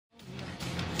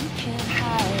can't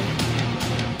hide.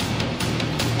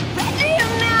 Ready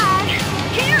or not,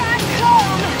 here I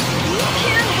come. You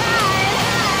can't hide.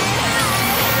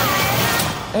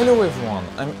 Hello everyone,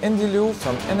 I'm Andy Liu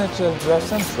from NHL Draft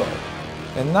Central.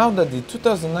 And now that the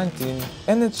 2019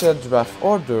 NHL Draft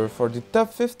order for the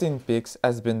top 15 picks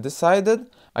has been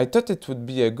decided, I thought it would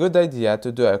be a good idea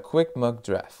to do a quick mock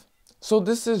draft. So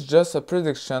this is just a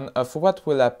prediction of what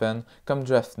will happen come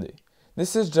draft day.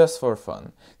 This is just for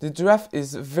fun. The draft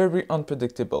is very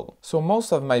unpredictable, so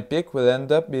most of my picks will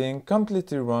end up being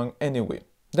completely wrong anyway.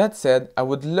 That said, I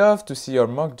would love to see your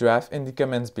mock draft in the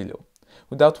comments below.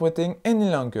 Without waiting any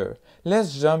longer,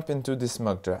 let's jump into this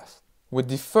mock draft. With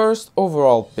the first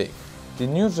overall pick, the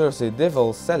New Jersey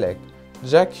Devils select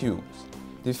Jack Hughes.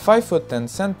 The 5'10"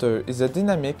 center is a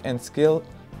dynamic and skilled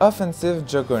offensive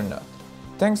juggernaut.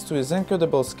 Thanks to his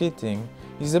incredible skating,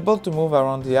 he's able to move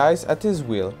around the ice at his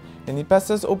will, and he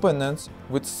passes opponents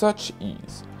with such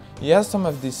ease. He has some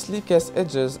of the sleekest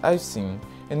edges I've seen,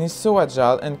 and he's so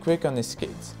agile and quick on his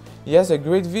skates. He has a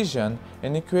great vision,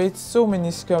 and he creates so many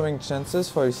scoring chances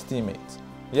for his teammates.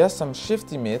 He has some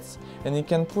shifty mitts, and he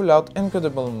can pull out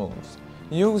incredible moves.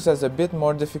 Hughes has a bit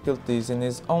more difficulties in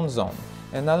his own zone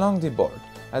and along the board,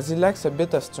 as he lacks a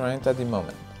bit of strength at the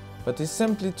moment, but he's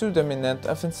simply too dominant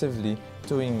offensively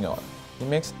to ignore. He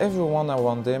makes everyone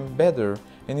around him better,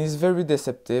 and he's very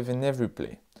deceptive in every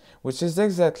play, which is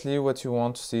exactly what you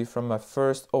want to see from a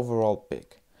first overall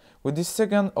pick. With the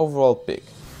second overall pick,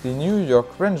 the New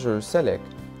York Rangers select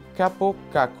Kakko.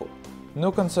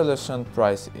 No consolation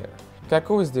prize here.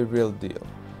 Kakko is the real deal.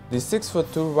 The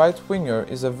 6'2" right winger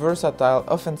is a versatile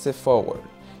offensive forward.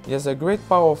 He has a great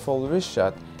powerful wrist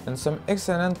shot and some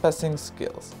excellent passing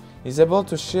skills. He's able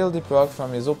to shield the puck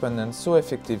from his opponents so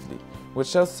effectively,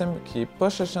 which helps him keep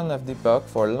possession of the puck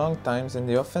for long times in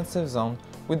the offensive zone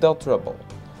without trouble.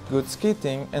 Good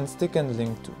skating and stick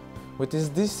handling too. With his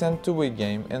decent two-way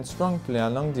game and strong play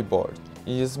along the board,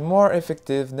 he is more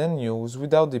effective than Hughes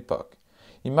without the puck.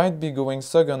 He might be going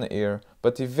second here,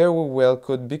 but he very well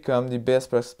could become the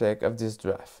best prospect of this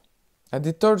draft. At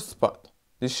the third spot,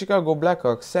 the Chicago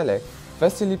Blackhawks select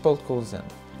Vasili.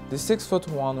 The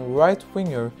 6'1" right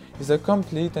winger is a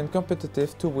complete and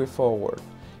competitive two-way forward.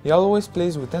 He always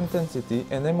plays with intensity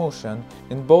and emotion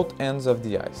in both ends of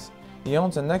the ice. He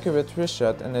owns an accurate wrist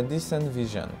shot and a decent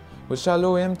vision, which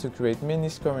allow him to create many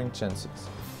scoring chances.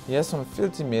 He has some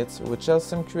filthy mitts, which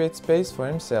helps him create space for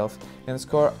himself and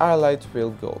score highlight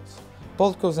reel goals.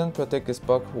 Podkolzin protects his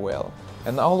puck well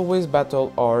and always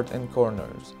battle hard in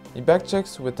corners. He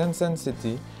backchecks with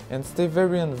intensity and stays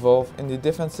very involved in the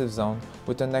defensive zone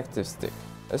with an active stick.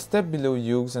 A step below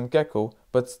Hughes and Kakko,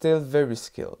 but still very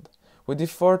skilled. With the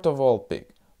fourth overall pick,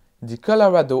 the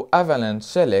Colorado Avalanche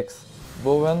selects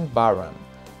Bowen.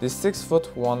 The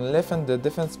 6'1" left-handed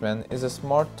defenseman is a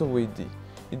smart two-way D.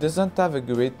 He doesn't have a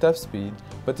great top speed,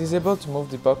 but is able to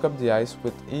move the puck up the ice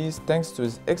with ease thanks to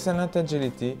his excellent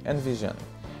agility and vision.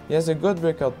 He has a good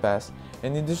breakout pass,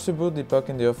 and he distributes the puck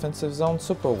in the offensive zone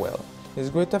super well. His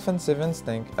great offensive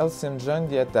instinct helps him join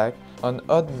the attack on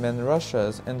odd man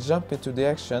rushes and jump into the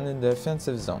action in the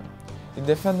offensive zone. He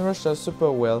defends rushes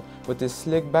super well with his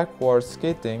slick backward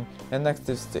skating and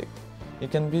active stick. He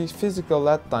can be physical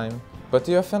at times, but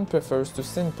he often prefers to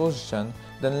stay in position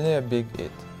than lay a big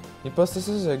hit. He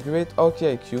possesses a great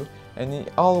hockey IQ, and he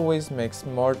always makes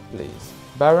smart plays.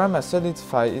 Byram has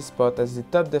solidified his spot as the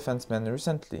top defenseman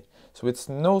recently, so it's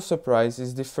no surprise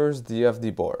he's the first D of the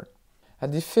board.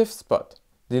 At the fifth spot,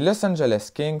 the Los Angeles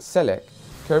Kings select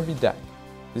Kirby. Dach.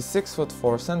 The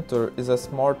 6'4" center is a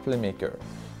smart playmaker.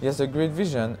 He has a great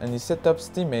vision, and he sets up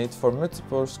teammates for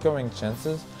multiple scoring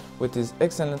chances with his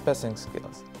excellent passing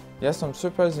skills. He has some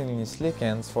surprisingly slick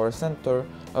hands for a center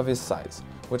of his size,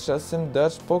 which helps him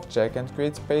dodge poke check and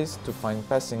create space to find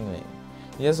passing lane.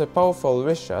 He has a powerful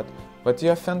wrist shot, but he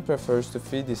often prefers to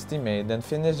feed his teammate than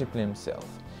finish the play himself.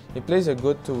 He plays a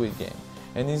good two-way game,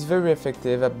 and is very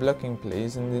effective at blocking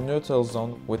plays in the neutral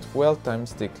zone with well-timed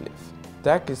stick lift.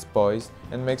 Dach is poised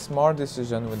and makes smart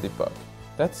decisions with the puck.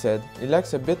 That said, he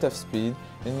lacks a bit of speed,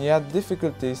 and he had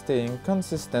difficulty staying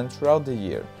consistent throughout the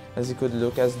year, as he could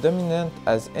look as dominant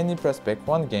as any prospect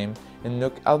one game and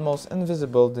look almost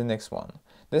invisible the next one.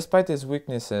 Despite his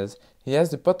weaknesses, he has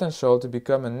the potential to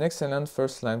become an excellent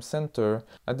first-line center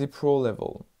at the pro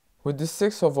level. With the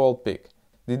 6th overall pick,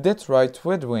 the Detroit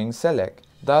Red Wings select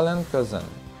Cozens.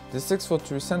 The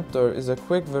 6'3" center is a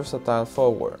quick, versatile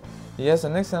forward. He has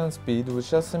an excellent speed,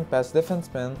 which helps him pass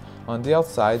defensemen on the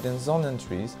outside in zone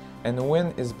entries and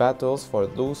win his battles for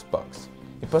loose pucks.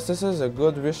 He possesses a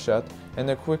good wrist shot and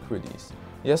a quick release.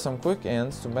 He has some quick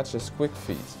hands to match his quick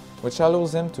feet, which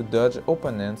allows him to dodge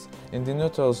opponents in the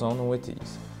neutral zone with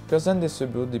ease. Cozens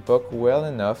distributes the puck well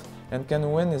enough and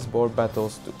can win his board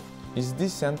battles too. He's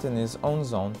decent in his own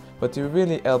zone, but he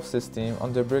really helps his team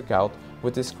on the breakout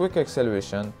with his quick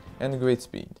acceleration and great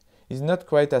speed. He's not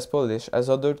quite as polished as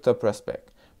other top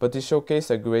prospects, but he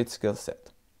showcases a great skill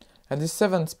set. At the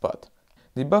 7th spot,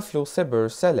 the Buffalo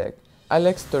Sabres select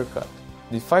Alex Turcotte.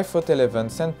 The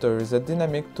 5'11" center is a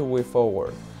dynamic two-way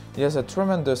forward. He has a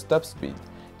tremendous top speed.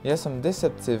 He has some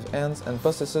deceptive hands and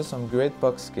possesses some great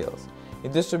puck skills. He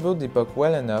distributes the puck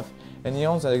well enough and he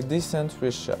owns a decent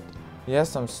wrist shot. He has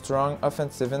some strong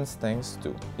offensive instincts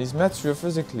too. He's mature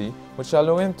physically, which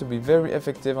allow him to be very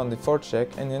effective on the forecheck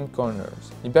and in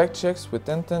corners. He backchecks with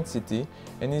intensity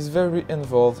and is very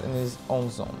involved in his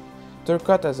own zone.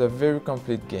 Turcotte has a very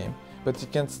complete game, but he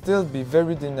can still be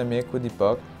very dynamic with the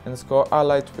puck and score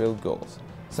highlight reel goals.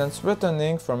 Since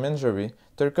returning from injury,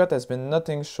 Turcotte has been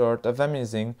nothing short of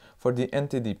amazing for the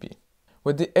NTDP.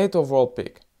 With the 8th overall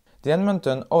pick, the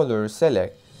Edmonton Oilers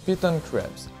select Peyton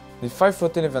Krebs. The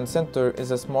 5'11" center is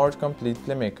a smart, complete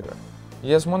playmaker.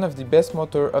 He has one of the best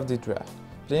motor of the draft.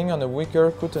 Playing on a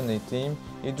weaker Kootenay team,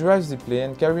 he drives the play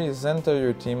and carries his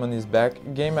entire team on his back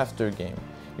game after game.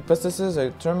 He possesses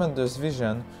a tremendous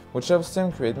vision, which helps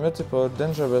him create multiple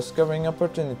dangerous scoring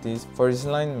opportunities for his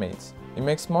line mates. He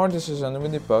makes smart decisions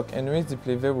with the puck and reads the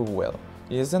play very well.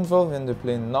 He is involved in the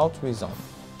play in all 3 zones.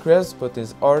 Krebs puts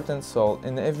his heart and soul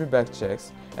in every back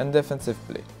checks and defensive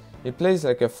play. He plays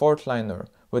like a fourth liner,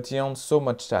 but he owns so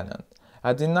much talent.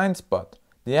 At the 9th spot,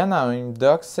 the Anaheim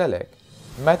Dach select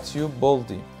Matthew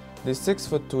Boldy. The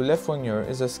 6'2" left winger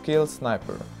is a skilled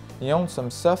sniper. He owns some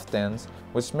soft hands,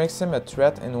 which makes him a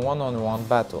threat in one-on-one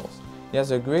battles. He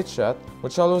has a great shot,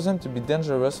 which allows him to be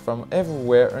dangerous from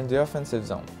everywhere in the offensive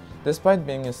zone. Despite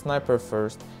being a sniper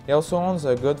first, he also owns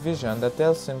a good vision that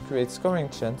helps him create scoring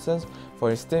chances for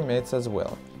his teammates as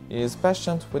well. He is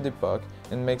patient with the puck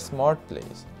and makes smart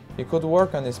plays. He could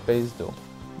work on his pace though.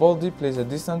 Boldy plays a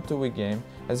decent two-way game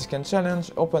as he can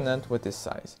challenge opponents with his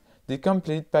size. The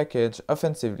complete package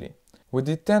offensively. With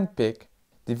the 10th pick,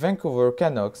 the Vancouver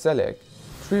Canucks select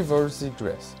Trevor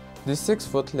Zegras. The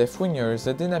 6' left winger is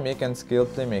a dynamic and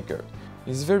skilled playmaker.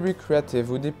 He's very creative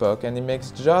with the puck and he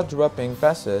makes jaw-dropping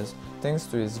passes thanks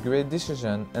to his great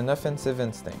decision and offensive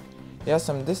instinct. He has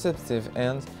some deceptive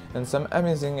hands and some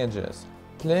amazing edges.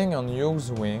 Playing on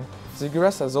Hughes' wing,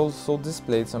 Zegras has also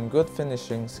displayed some good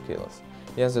finishing skills.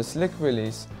 He has a slick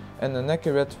release and an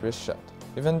accurate wrist shot.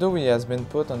 Even though he has been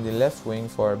put on the left wing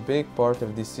for a big part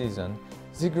of the season,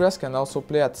 Zegras can also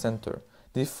play at center,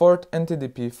 the 4th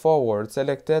NTDP forward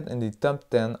selected in the top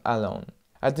 10 alone.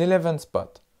 At the 11th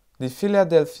spot, the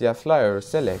Philadelphia Flyers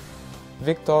select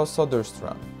Victor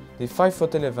Söderström. The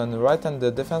 5'11"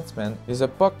 right-handed defenseman is a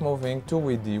puck-moving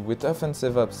two-way D with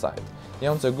offensive upside. He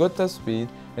owns a good top speed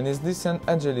and his decent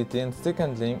agility and stick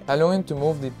handling allow him to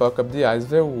move the puck up the ice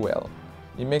very well.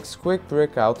 He makes quick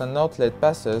breakout and outlet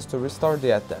passes to restart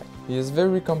the attack. He is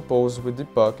very composed with the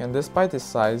puck and despite his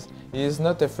size, he is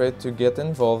not afraid to get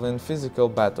involved in physical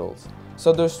battles.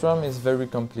 Söderström is very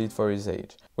complete for his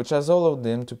age, which has allowed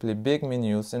him to play big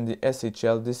minutes in the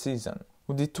SHL this season.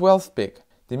 With the 12th pick,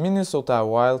 the Minnesota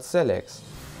Wild selects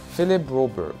Philip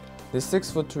Broberg. The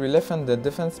 6'3" left-handed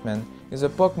defenseman is a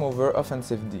puck mover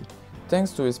offensive D.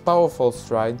 Thanks to his powerful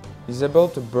stride, he is able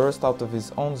to burst out of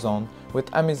his own zone with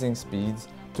amazing speeds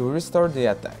to restart the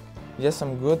attack. He has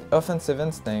some good offensive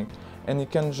instinct and he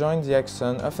can join the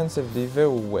action offensively very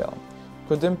well.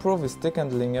 Could improve his stick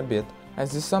handling a bit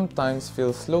as he sometimes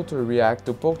feels slow to react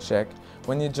to poke check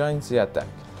when he joins the attack.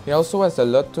 He also has a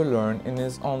lot to learn in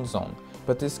his own zone,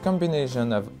 but his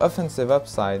combination of offensive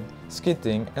upside,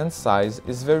 skating and size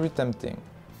is very tempting.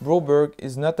 Broberg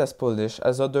is not as polished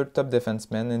as other top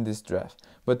defensemen in this draft,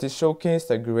 but he showcased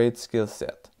a great skill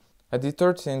set. At the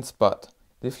 13th spot,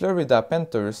 the Florida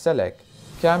Panthers select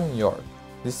Cam York.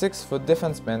 The 6'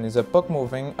 defenseman is a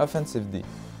puck-moving offensive D.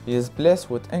 He is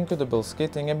blessed with incredible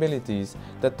skating abilities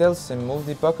that helps him move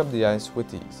the puck up the ice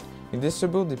with ease. He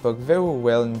distributes the puck very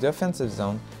well in the offensive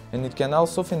zone and he can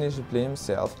also finish the play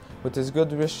himself with his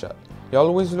good wrist shot. He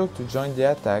always looks to join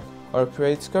the attack or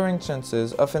create scoring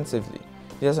chances offensively.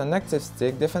 He has an active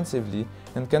stick defensively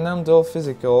and can handle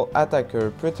physical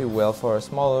attacker pretty well for a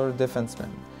smaller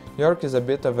defenseman. York is a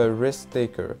bit of a risk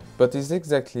taker, but is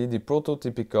exactly the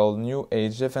prototypical new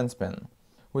age defenseman.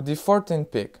 With the 14th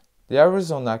pick, the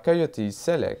Arizona Coyotes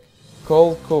select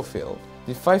Caufield.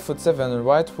 The 5'7"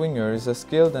 right winger is a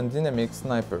skilled and dynamic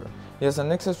sniper. He has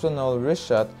an exceptional wrist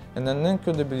shot and an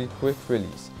incredibly quick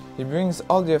release. He brings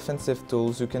all the offensive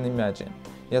tools you can imagine.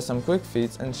 He has some quick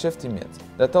feet and shifty mitts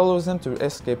that allows him to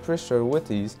escape pressure with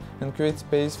ease and create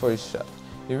space for his shot.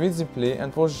 He reads the play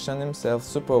and positions himself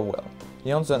super well.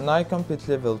 He owns an high complete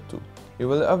level 2. He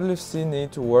will obviously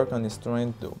need to work on his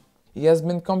strength though. He has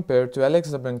been compared to Alex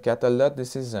DeBrincat a lot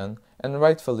this season, and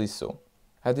rightfully so.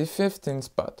 At the 15th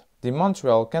spot, the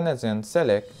Montreal Canadiens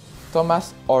select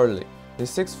Thomas Harley. The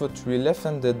 6'3"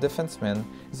 left-handed defenseman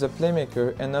is a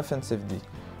playmaker and offensive D.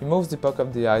 He moves the puck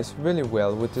up the ice really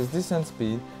well with his decent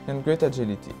speed and great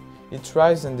agility. He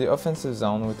thrives in the offensive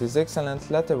zone with his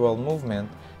excellent lateral movement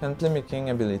and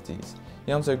playmaking abilities.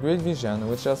 He owns a great vision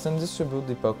which helps him distribute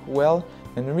the puck well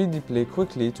and read the play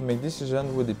quickly to make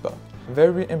decisions with the puck.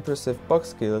 Very impressive puck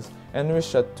skills and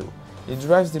wrist shot too. He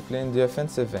drives the play in the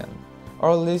offensive end.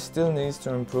 Harley still needs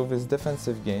to improve his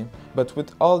defensive game, but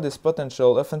with all this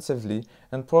potential offensively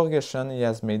and progression he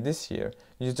has made this year,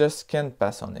 you just can't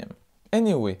pass on him.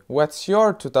 Anyway, what's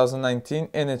your 2019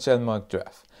 NHL mock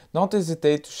draft? Don't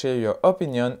hesitate to share your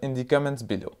opinion in the comments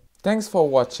below. Thanks for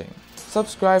watching.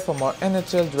 Subscribe for more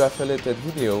NHL draft related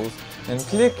videos and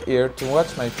click here to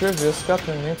watch my previous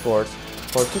scouting reports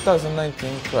for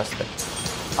 2019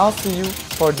 prospects. I'll see you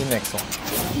for the next one.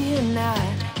 Fear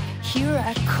not, here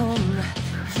I come,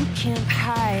 you can't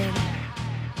hide.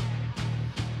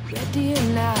 Ready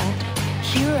or not,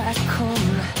 here I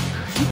come.